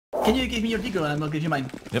Can you give me your deagle and I'll give you mine?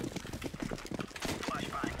 Yep.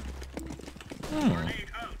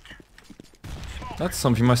 That's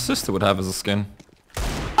something my sister would have as a skin.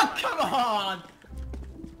 Oh, come on!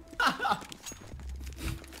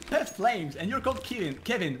 That's flames, and you're called Kevin.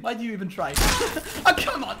 Kevin, why do you even try? Oh,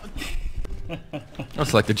 come on!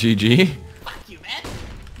 That's like a GG. Fuck you, man!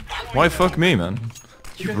 Why fuck me, man?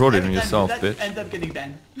 You Because brought it every on time yourself, you do that, bitch. End up getting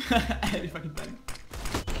banned. Every fucking time.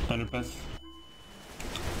 100 pass.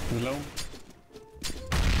 He's low.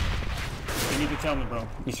 You need to tell me, bro,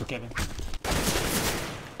 Mr. Kevin.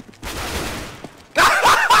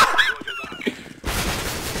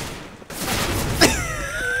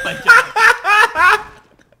 My god.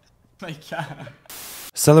 My god.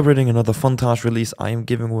 Celebrating another Funtage release, I am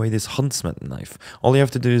giving away this Huntsman knife. All you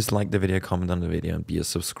have to do is like the video, comment on the video, and be a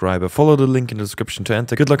subscriber. Follow the link in the description to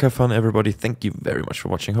enter. Good luck, have fun, everybody. Thank you very much for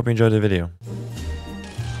watching. Hope you enjoyed the video.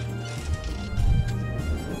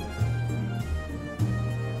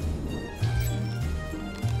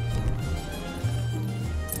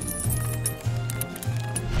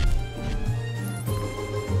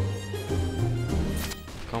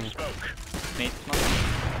 Kom. Niet, man.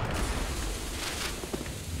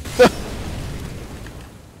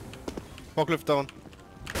 Forklift down.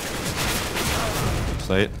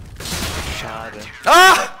 Say it. Schade.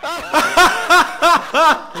 Ah!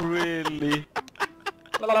 Really?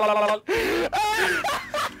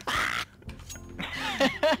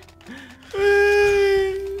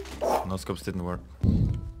 No scopes didn't work.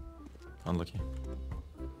 Unlucky.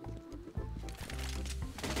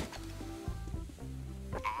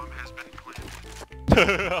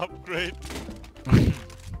 Upgrade.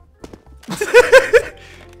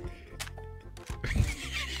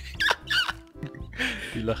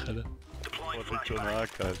 Die lachen, hè? Wat ik zo'n haak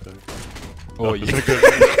uit heb. Oh,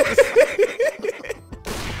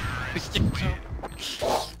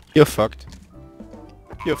 You're fucked.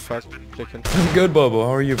 You're fucked. Chicken. I'm good, Bobo.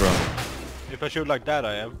 How are you, bro? If I shoot like that,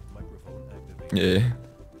 I am. Yeah.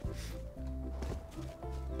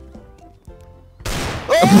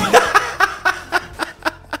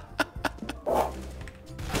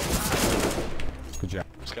 Good job.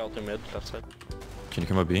 Scout in mid, left side. Can you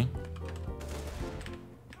come up B?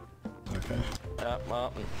 Okay. Yeah,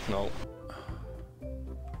 well, no.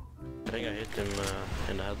 I think I hit him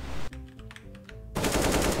in the head.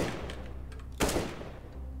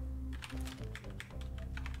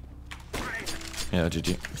 Yeah,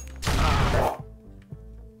 GG.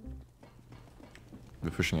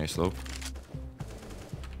 We're pushing A slope.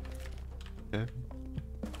 Yeah.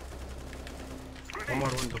 One more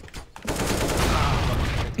window.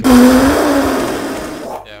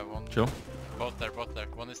 Yeah, one. Chill. Both there, both there.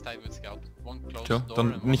 One is tied with scout. One close Chill. door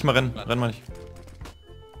Dann and nicht one mal rennen. planting. Renn mal nicht.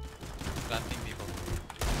 Planting people.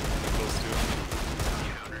 Close to.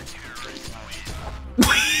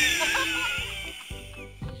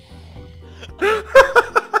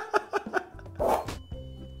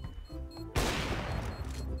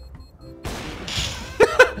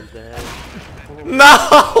 No!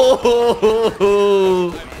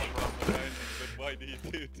 Why do you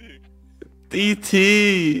do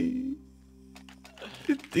DT!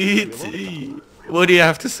 DT! What do you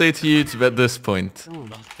have to say to YouTube at this point?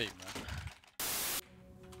 Nothing,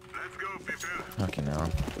 man. Okay, now.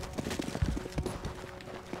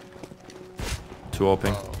 Two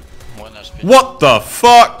open. Oh, one HP. What the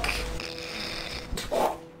fuck?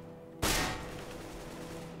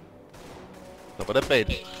 No, but I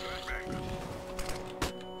paid.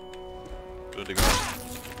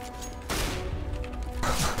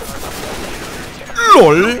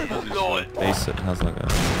 LOL! Base it has like a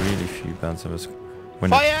really few bad service.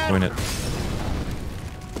 Win it, win it.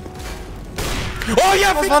 Oh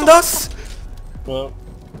ja, was war das? Well.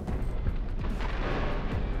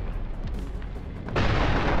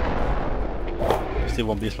 Still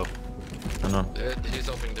one B slow. I know. He's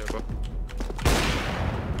opening there, bro.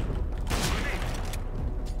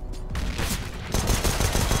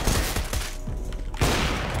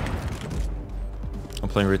 I'm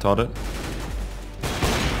playing retarded.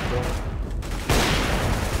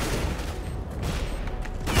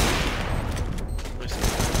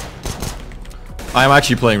 I am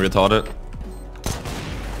actually playing retarded.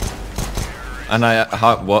 And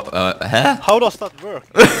what, huh? How does that work?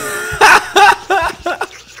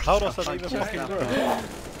 How does that even fucking work?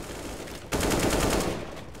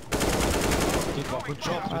 Good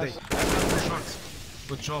job today.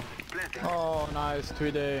 Good job. Oh, nice,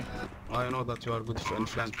 Mrtweeday. I know that you are good in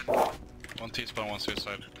flank. One T-spawn, one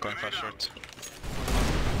suicide. Going fast short.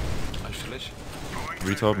 Isolation.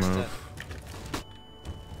 Retard move.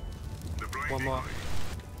 One more.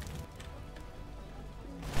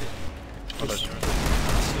 Just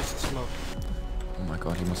smoke. Oh my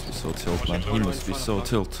god, he must be so tilt, man. He must be so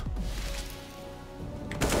tilt.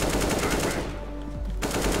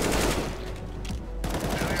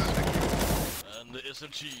 And the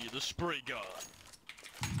SMG, the spray gun.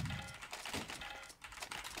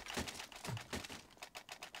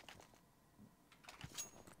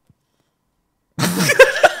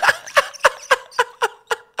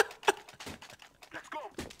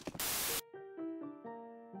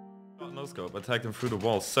 No scope, attacked him through the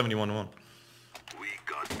wall, 71-1.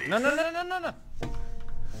 No, no, no, no, no, no.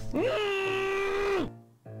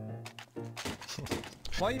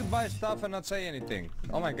 Why you buy stuff and not say anything?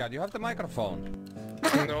 Oh my god, you have the microphone.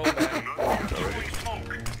 No, man.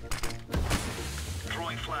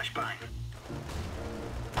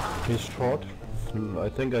 He's short. I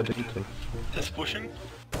think I didn't think. He's pushing.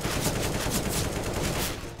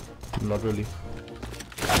 Not really.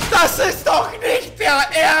 Das ist doch nicht der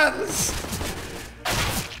Ernst!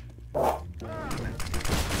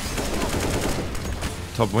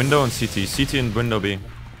 Top window and CT. CT and window B.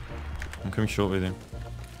 I'm coming short with you.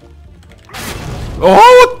 Oh,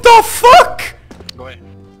 what the fuck? Go away.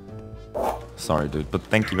 Sorry, dude, but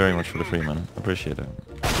thank you very much for the free, man. Appreciate it.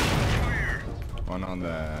 One on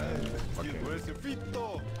the... Okay.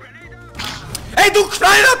 Ey, du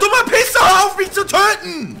kleiner dummer Pisser, hör auf mich zu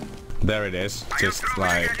töten! There it is. Just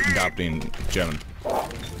like dubbed in German.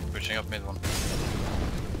 Pushing up mid one.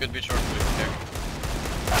 Could be short here.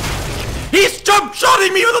 He's jump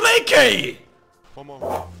shotting me with an AK! One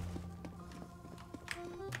more.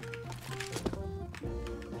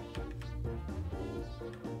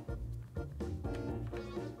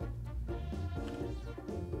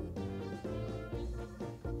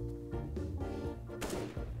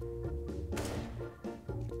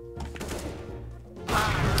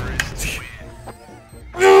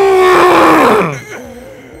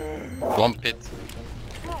 One pit.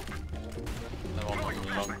 And one long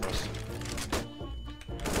cross.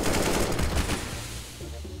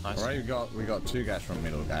 Nice. Alright, we got two guys from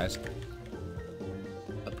middle, guys.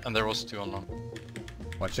 And there was two on long.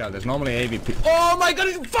 Watch out, there's normally AVP. Oh my god,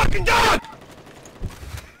 he's a fucking dog!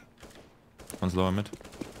 One's lower mid.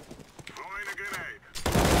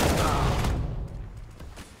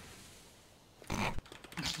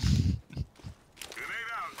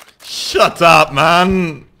 Shut up,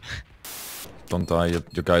 man! Don't die,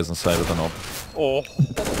 your guy's inside with an op. Oh.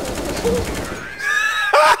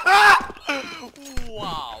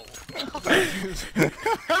 Wow.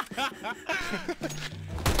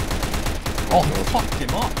 Oh, fuck him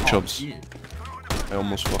up! Chubs. Oh, you. I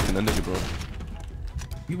almost fucking ended you, bro.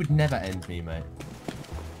 You would never end me, mate.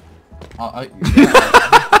 Yeah.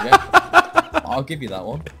 I'll give you that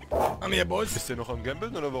one. I'm here, boys. Ist der noch am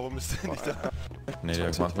Gambeln oder warum ist der nicht da? Nee,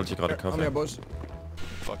 der wollte ich gerade I'm kaufen. here, boys.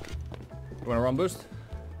 Fuck. You wanna run boost?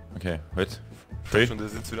 Okay, wait. Three. Und der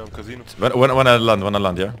sitzt wieder am Casino. When I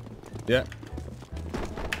land, yeah? Yeah.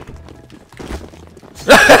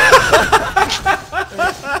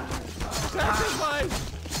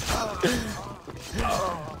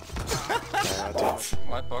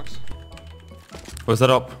 White box. Was that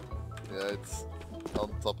up? Yeah, it's on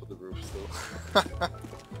top of the roof still.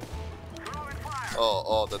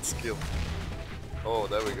 Oh, that's skill. Oh,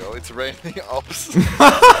 there we go. It's raining ops.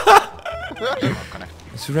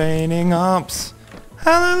 It's raining ops.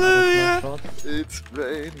 Hallelujah. It's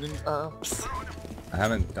raining ops. I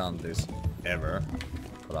haven't done this ever,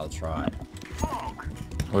 but I'll try.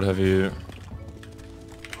 What have you...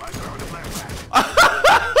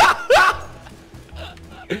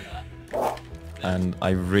 And I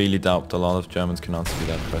really doubt a lot of Germans can answer me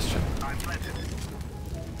that question.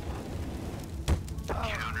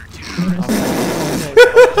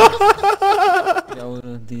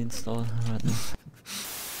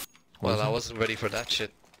 Well, I wasn't ready for that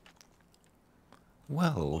shit.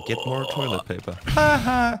 Well, get more toilet paper.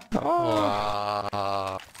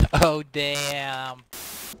 Oh damn.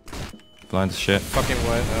 Blind as shit. Fucking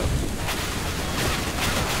white.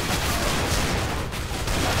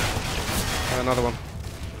 Another one.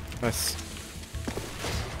 Nice.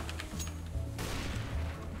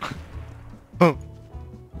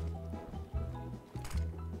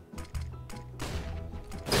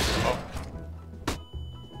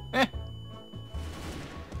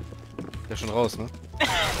 Der ist schon raus, ne?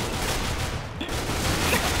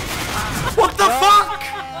 What the fuck?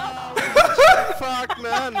 Fuck,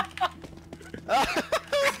 man!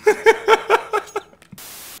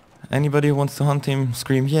 Anybody who wants to hunt him,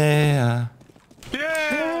 scream yeah!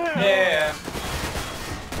 Yeah!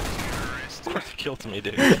 Of course he killed me,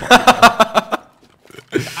 dude. I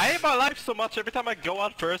hate my life so much, every time I go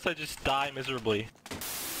out first I just die miserably.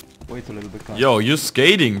 Wait a little bit, guys. Yo, you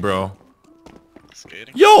skating, bro.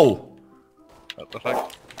 Skating? Yo! What the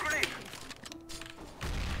fuck?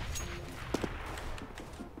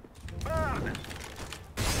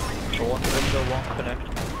 One window, one connect.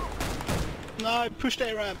 No, push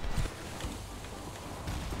the ramp.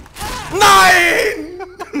 Nine!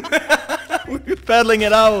 We're battling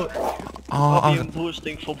it out. I've been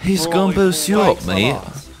boosting for He's gonna boost you up, mate.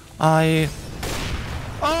 I'm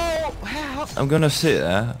gonna sit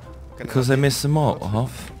there because I missed the mark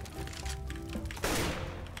off.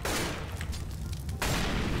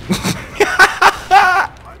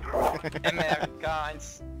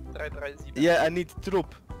 Yeah, I need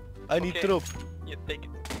troop. I need troop. You take it.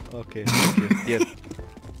 Okay, okay, yes.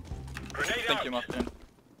 Thank you, Martin.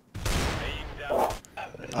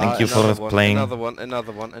 Thank you for playing, Another one.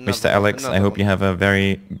 Mr. Alex. I hope you have a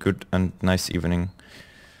very good and nice evening.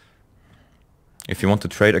 If you want to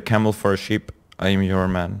trade a camel for a sheep, I am your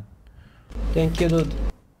man. Thank you, dude.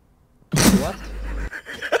 What?